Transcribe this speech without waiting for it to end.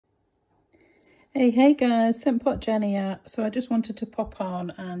Hey guys, scentpotjen here. So I just wanted to pop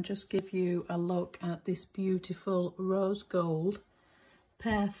on and just give you a look at this beautiful rose gold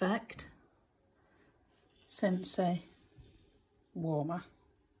Pear-fect scentsy warmer.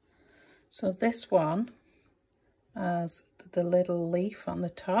 So this one has the little leaf on the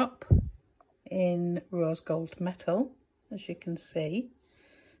top in rose gold metal, as you can see.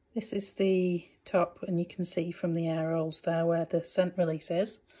 This is the top, and you can see from the arrows there where the scent release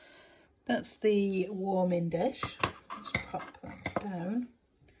is. That's the warming dish. Just pop that down.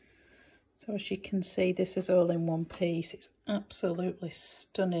 So as you can see, this is all in one piece. It's absolutely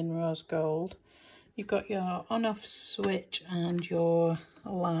stunning rose gold. You've got your on-off switch and your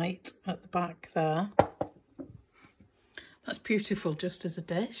light at the back there. That's beautiful just as a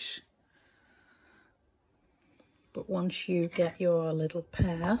dish. But once you get your little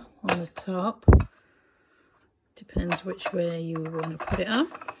pear on the top, depends which way you want to put it on.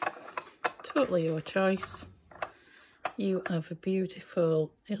 Totally your choice. You have a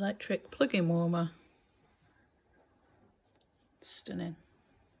beautiful electric plug-in warmer. Stunning.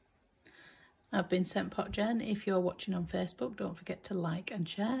 I've been scentpotjen. If you're watching on Facebook, don't forget to like and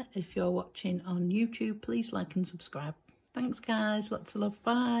share. If you're watching on YouTube, please like and subscribe. Thanks guys, lots of love,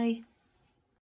 bye.